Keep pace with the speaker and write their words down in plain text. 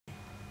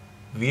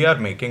We are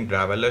making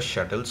driverless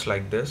shuttles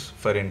like this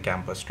for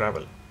in-campus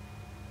travel.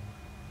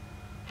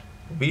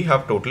 We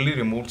have totally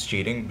removed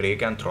steering,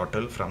 brake and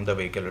throttle from the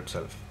vehicle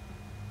itself.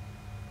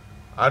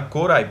 Our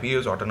core IP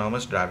is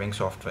autonomous driving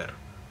software.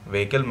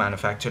 Vehicle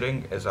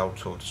manufacturing is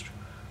outsourced.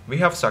 We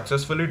have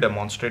successfully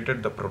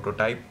demonstrated the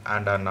prototype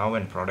and are now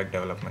in product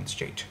development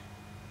stage.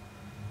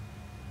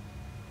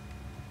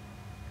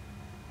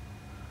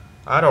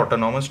 Our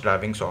autonomous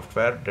driving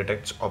software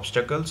detects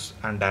obstacles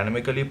and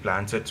dynamically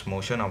plans its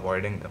motion,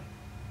 avoiding them.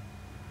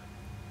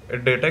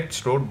 It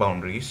detects road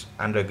boundaries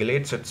and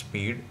regulates its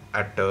speed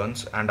at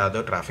turns and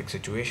other traffic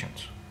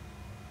situations.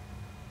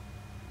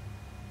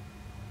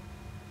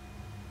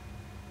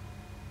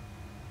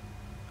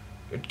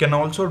 It can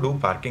also do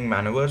parking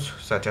maneuvers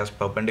such as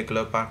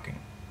perpendicular parking.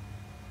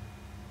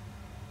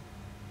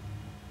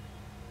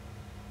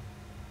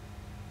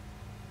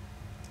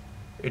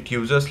 It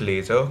uses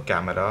laser,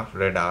 camera,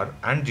 radar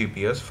and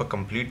GPS for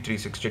complete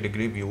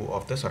 360-degree view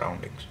of the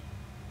surroundings.